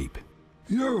 Which creep?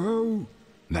 Yoo-hoo!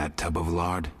 That tub of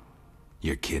lard?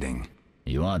 You're kidding.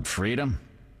 You want freedom?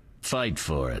 Fight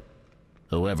for it.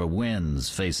 Whoever wins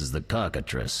faces the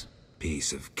cockatrice.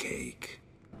 Piece of cake.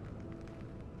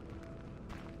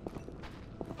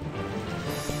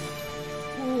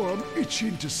 Oh, I'm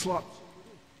itching to slap.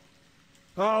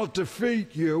 I'll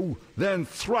defeat you, then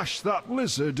thrash that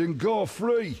lizard and go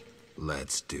free.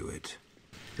 Let's do it.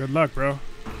 Good luck, bro.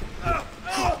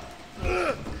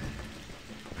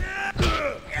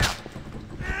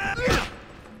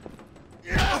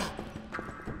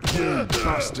 You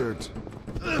bastard.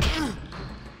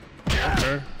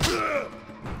 Okay.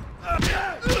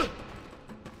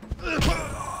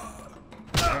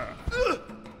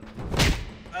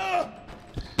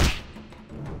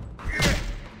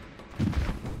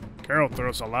 Carol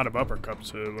throws a lot of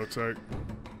uppercuts, it looks like.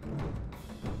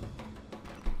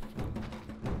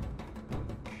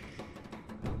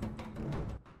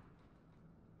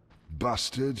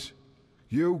 Bastard.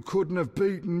 You couldn't have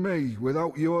beaten me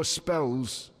without your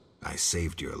spells. I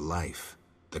saved your life.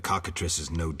 The cockatrice is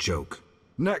no joke.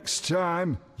 Next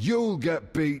time, you'll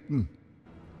get beaten.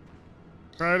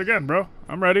 Try it again, bro.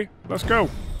 I'm ready. Let's go.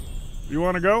 You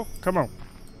want to go? Come on.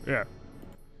 Yeah.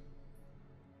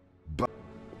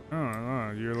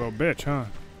 Oh, you're a little bitch, huh?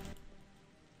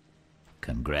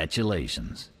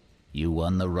 Congratulations. You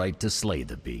won the right to slay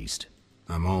the beast.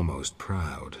 I'm almost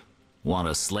proud. Want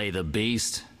to slay the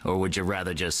beast, or would you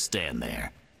rather just stand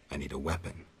there? I need a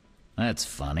weapon. That's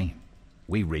funny.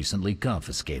 We recently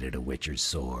confiscated a Witcher's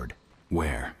sword.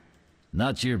 Where?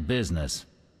 Not your business.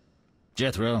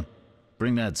 Jethro,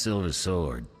 bring that silver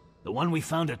sword. The one we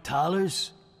found at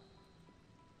Thaler's?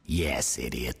 Yes,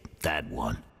 idiot. That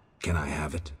one. Can I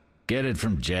have it? Get it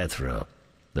from Jethro.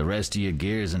 The rest of your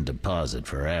gear's in deposit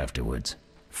for afterwards.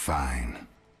 Fine.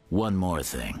 One more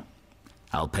thing.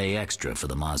 I'll pay extra for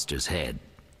the monster's head,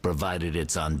 provided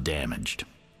it's undamaged.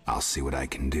 I'll see what I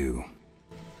can do.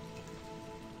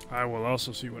 I will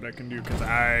also see what I can do, because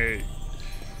I...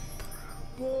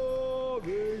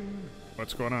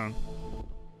 What's going on?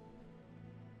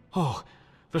 Oh,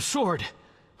 the sword.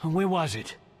 Where was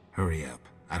it? Hurry up.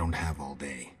 I don't have all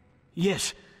day.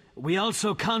 Yes. We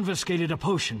also confiscated a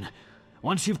potion.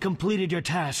 Once you've completed your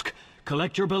task,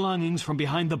 collect your belongings from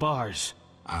behind the bars.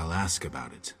 I'll ask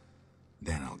about it.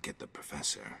 Then I'll get the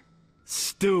professor.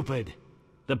 Stupid.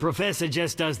 The professor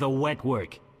just does the wet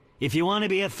work. If you want to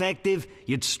be effective,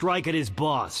 you'd strike at his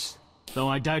boss. Though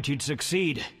I doubt you'd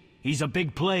succeed. He's a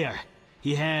big player.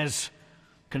 He has...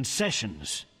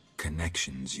 concessions.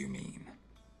 Connections, you mean?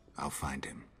 I'll find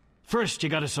him. First, you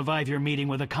gotta survive your meeting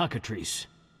with the cockatrice.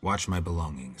 Watch my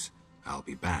belongings. I'll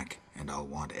be back, and I'll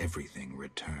want everything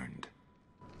returned.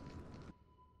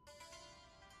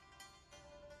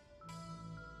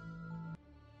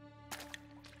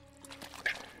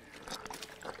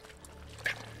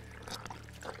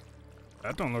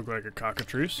 That don't look like a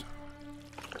cockatrice.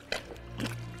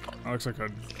 That looks like a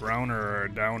drowner or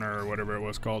a downer or whatever it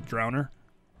was called. Drowner.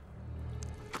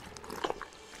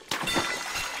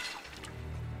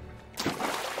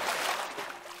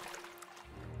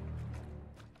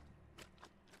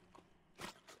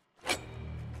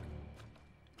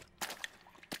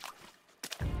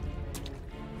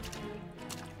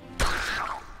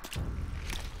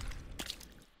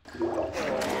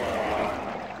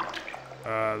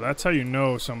 That's how you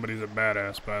know somebody's a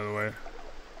badass, by the way.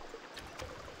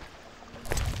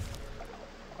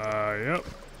 Yep.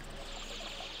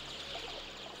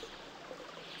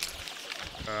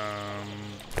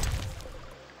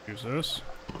 Use this.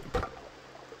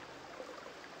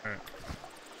 Alright.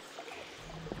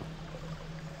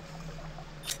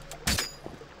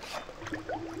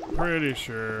 Pretty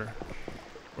sure.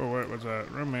 Oh, what was that?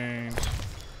 Remains.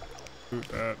 Boot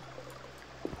that.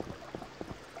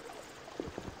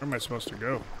 Where am I supposed to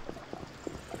go?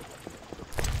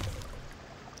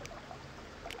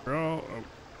 Bro, oh.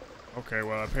 Okay,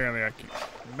 well apparently I can't.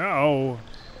 No!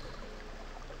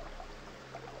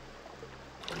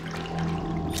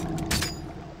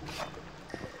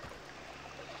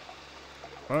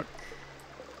 Fuck.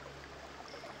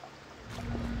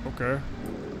 Okay.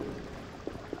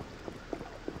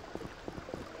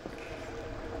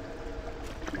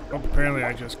 Oh, apparently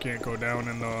I just can't go down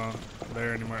in the...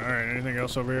 there anymore. Alright, anything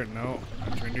else over here? No.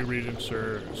 Enter a new region,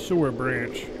 sir. Sewer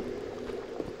branch.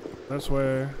 This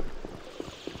way.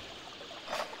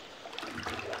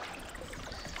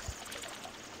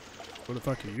 Who the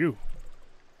fuck are you?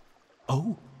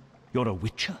 Oh, you're a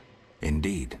witcher?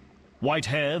 Indeed. White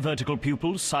hair, vertical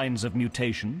pupils, signs of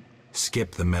mutation?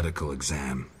 Skip the medical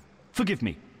exam. Forgive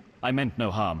me. I meant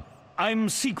no harm. I'm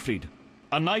Siegfried,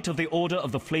 a knight of the Order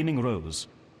of the Flaming Rose.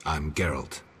 I'm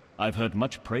Geralt. I've heard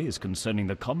much praise concerning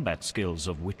the combat skills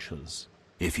of witchers.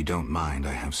 If you don't mind,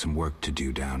 I have some work to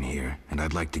do down here, and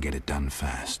I'd like to get it done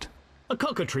fast. A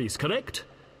cockatrice, correct?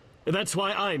 That's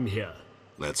why I'm here.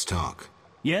 Let's talk.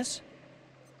 Yes?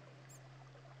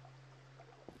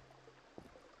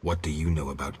 What do you know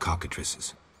about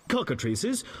cockatrices?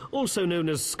 Cockatrices, also known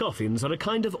as scoffins, are a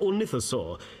kind of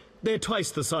ornithosaur. They're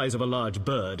twice the size of a large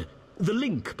bird. The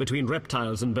link between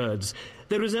reptiles and birds.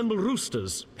 They resemble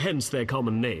roosters, hence their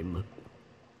common name.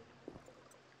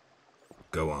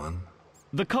 Go on.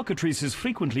 The cockatrice is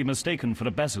frequently mistaken for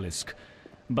a basilisk,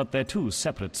 but they're two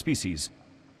separate species.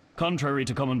 Contrary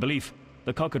to common belief,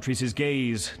 the cockatrice's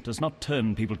gaze does not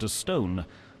turn people to stone,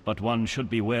 but one should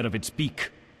beware of its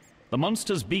beak. The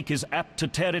monster's beak is apt to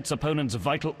tear its opponent's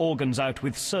vital organs out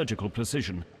with surgical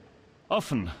precision.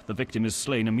 Often, the victim is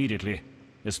slain immediately,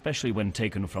 especially when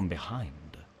taken from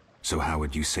behind. So how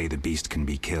would you say the beast can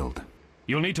be killed?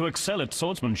 You'll need to excel at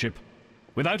swordsmanship.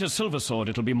 Without a silver sword,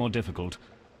 it'll be more difficult.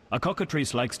 A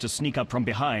cockatrice likes to sneak up from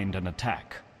behind and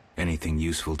attack. Anything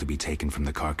useful to be taken from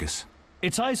the carcass?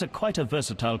 Its eyes are quite a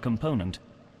versatile component,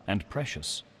 and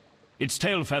precious. Its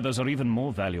tail feathers are even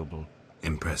more valuable.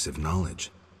 Impressive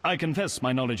knowledge. I confess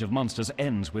my knowledge of monsters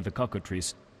ends with the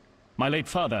cockatrice. My late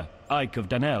father, Ike of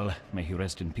Danel, may he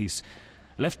rest in peace,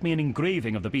 left me an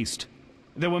engraving of the beast.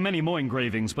 There were many more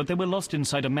engravings, but they were lost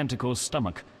inside a manticore's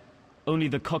stomach. Only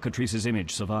the cockatrice's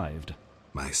image survived.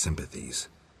 My sympathies.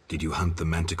 Did you hunt the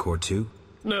manticore too?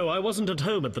 No, I wasn't at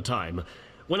home at the time.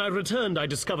 When I returned, I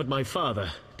discovered my father,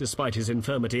 despite his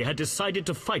infirmity, had decided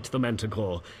to fight the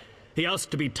manticore. He asked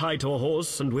to be tied to a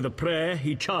horse, and with a prayer,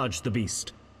 he charged the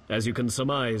beast. As you can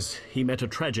surmise, he met a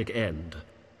tragic end.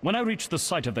 When I reached the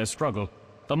site of their struggle,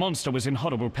 the monster was in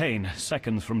horrible pain,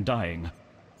 seconds from dying.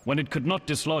 When it could not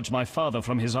dislodge my father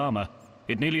from his armor,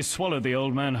 it nearly swallowed the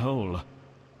old man whole.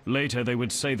 Later, they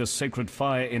would say the sacred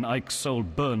fire in Ike's soul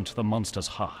burnt the monster's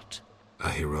heart. A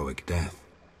heroic death.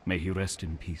 May he rest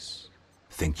in peace.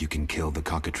 Think you can kill the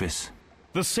cockatrice?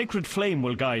 The sacred flame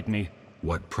will guide me.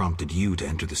 What prompted you to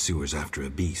enter the sewers after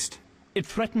a beast? It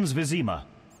threatens Vizima.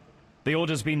 The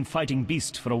Order's been fighting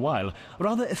beasts for a while,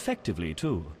 rather effectively,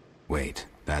 too. Wait,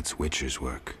 that's Witcher's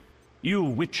work. You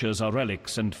Witchers are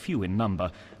relics and few in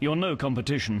number. You're no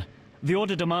competition. The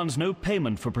Order demands no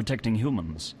payment for protecting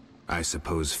humans. I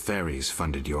suppose fairies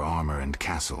funded your armor and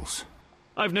castles.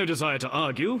 I've no desire to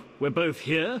argue. We're both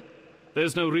here.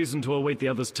 There's no reason to await the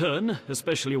other's turn,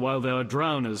 especially while there are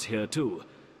drowners here too.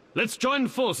 Let's join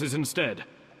forces instead.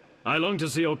 I long to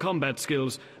see your combat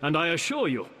skills, and I assure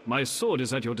you, my sword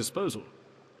is at your disposal.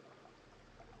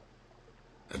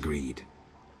 Agreed.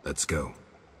 Let's go.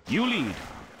 You lead.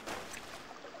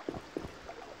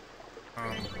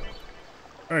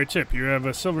 Alright, tip. You have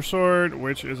a silver sword,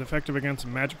 which is effective against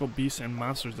magical beasts and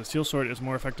monsters. The steel sword is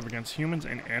more effective against humans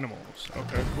and animals.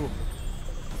 Okay, cool.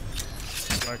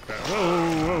 Like that.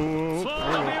 Whoa, whoa, whoa.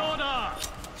 Follow the order!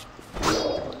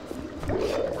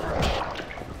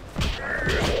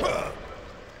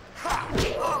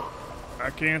 I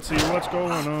can't see what's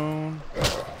going on.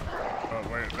 Oh,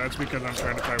 wait. That's because I'm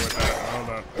trying to fight with that. Hold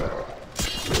up.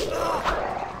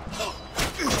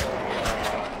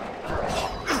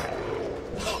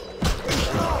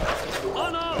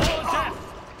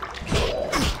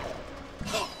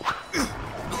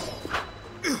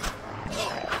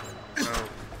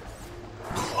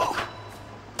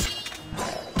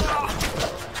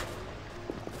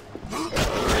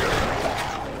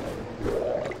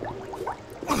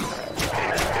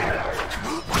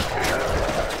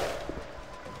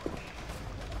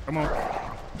 Come on.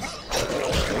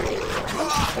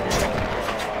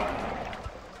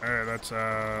 Alright, let's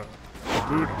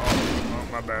loot oh,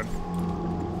 my bad.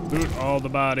 Loot all the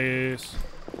bodies.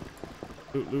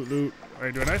 Loot, loot, loot.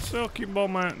 Wait, did I still keep all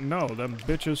my... No, them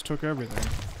bitches took everything.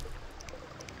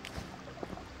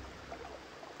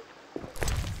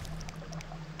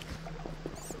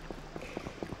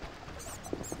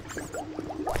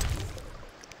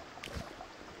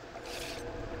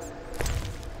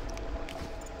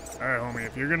 Alright, homie,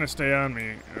 if you're gonna stay on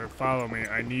me, or follow me,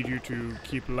 I need you to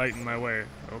keep lighting my way,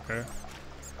 okay?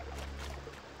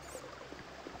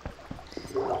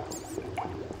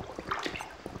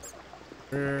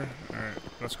 Here, alright,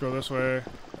 let's go this way.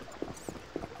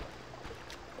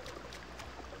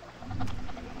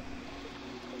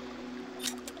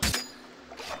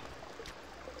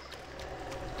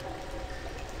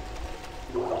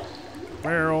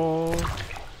 Barrel.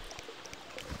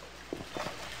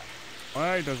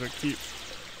 Why does it keep...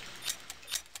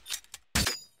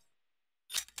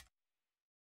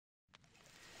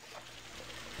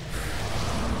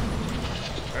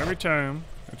 Every time,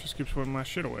 it just keeps putting my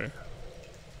shit away.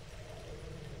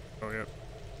 Oh, yep.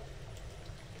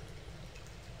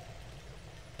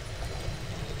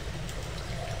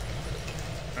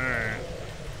 Alright.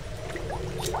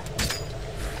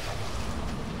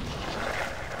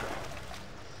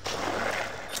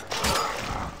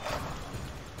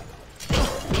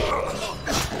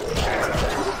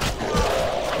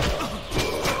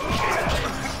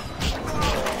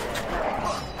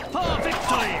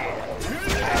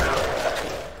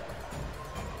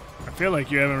 I feel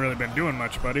like you haven't really been doing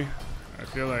much, buddy. I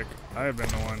feel like I have been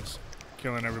the ones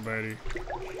killing everybody.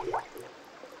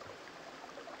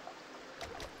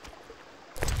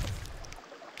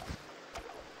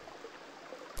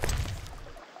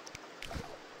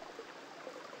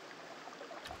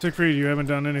 Siegfried, you haven't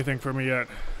done anything for me yet.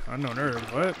 Unknown herb.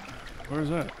 What? Where's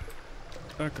that?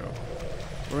 Where'd that go?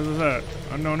 Where's that?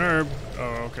 Unknown herb.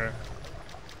 Oh, okay.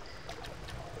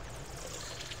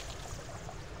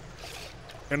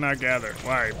 Cannot gather.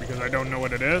 Why? Because I don't know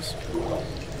what it is?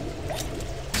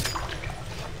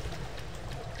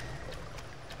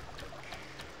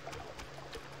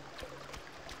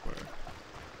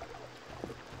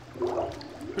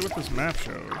 See what this map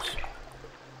shows.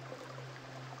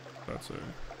 That's a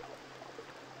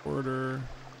order.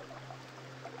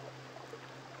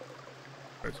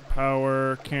 There's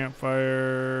power,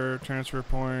 campfire, transfer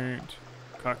point,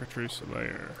 cockatrice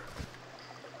lair.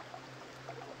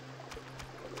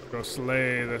 Go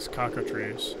slay this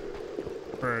cockatrice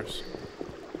first.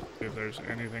 See if there's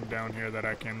anything down here that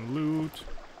I can loot.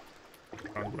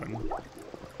 Wrong button.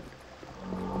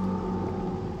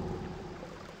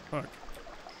 Fuck.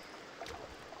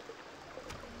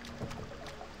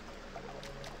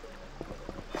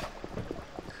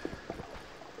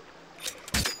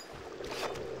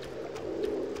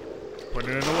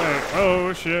 Putting it away.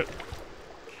 Oh shit.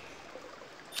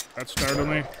 That startled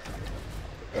me.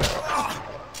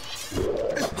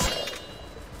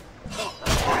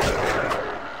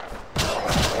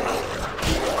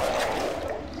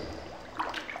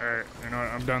 Alright, you know what?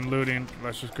 I'm done looting.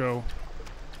 Let's just go.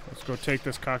 Let's go take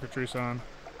this cockatrice on.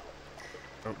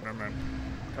 Oh, never mind.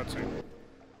 Cutscene.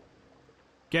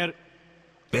 Get it.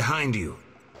 Behind you.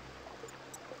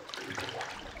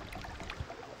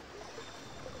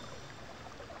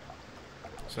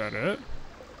 Is that it?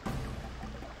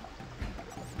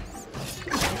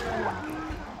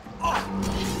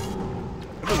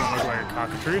 That doesn't look like a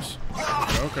cockatrice.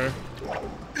 Okay.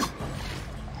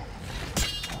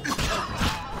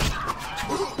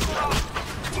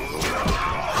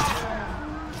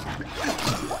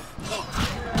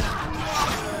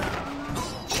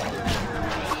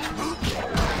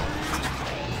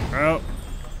 Well,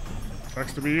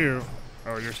 sucks to be you.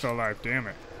 Oh, you're still alive. Damn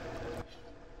it.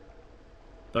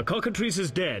 The cockatrice is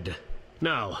dead.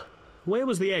 Now, where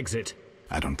was the exit?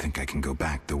 I don't think I can go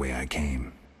back the way I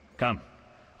came. Come,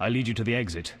 I lead you to the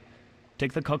exit.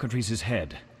 Take the cockatrice's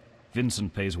head.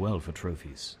 Vincent pays well for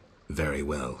trophies. Very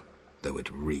well, though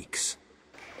it reeks.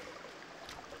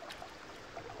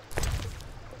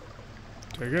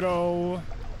 Take it all.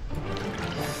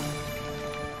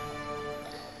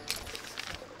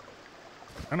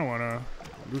 I don't want to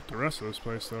loot the rest of this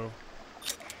place, though.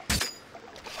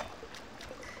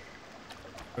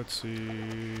 Let's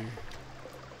see.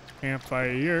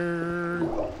 Campfire.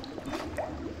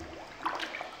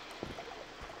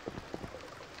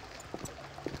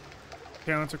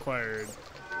 Talents acquired.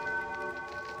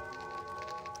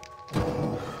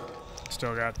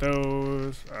 Still got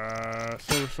those.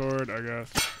 Silver sword, I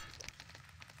guess.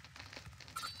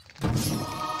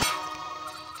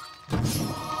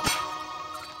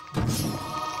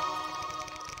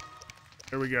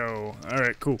 There we go.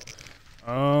 Alright, cool.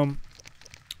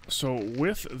 So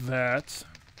with that,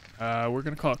 we're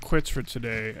gonna call it quits for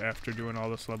today after doing all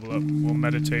this level up. We'll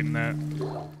meditate in that.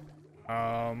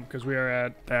 Because we are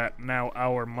at that now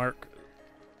hour mark.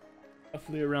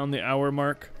 Roughly around the hour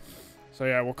mark. So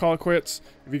yeah, we'll call it quits.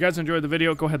 If you guys enjoyed the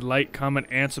video, go ahead, like, comment,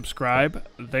 and subscribe.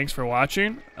 Thanks for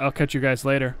watching. I'll catch you guys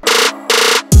later.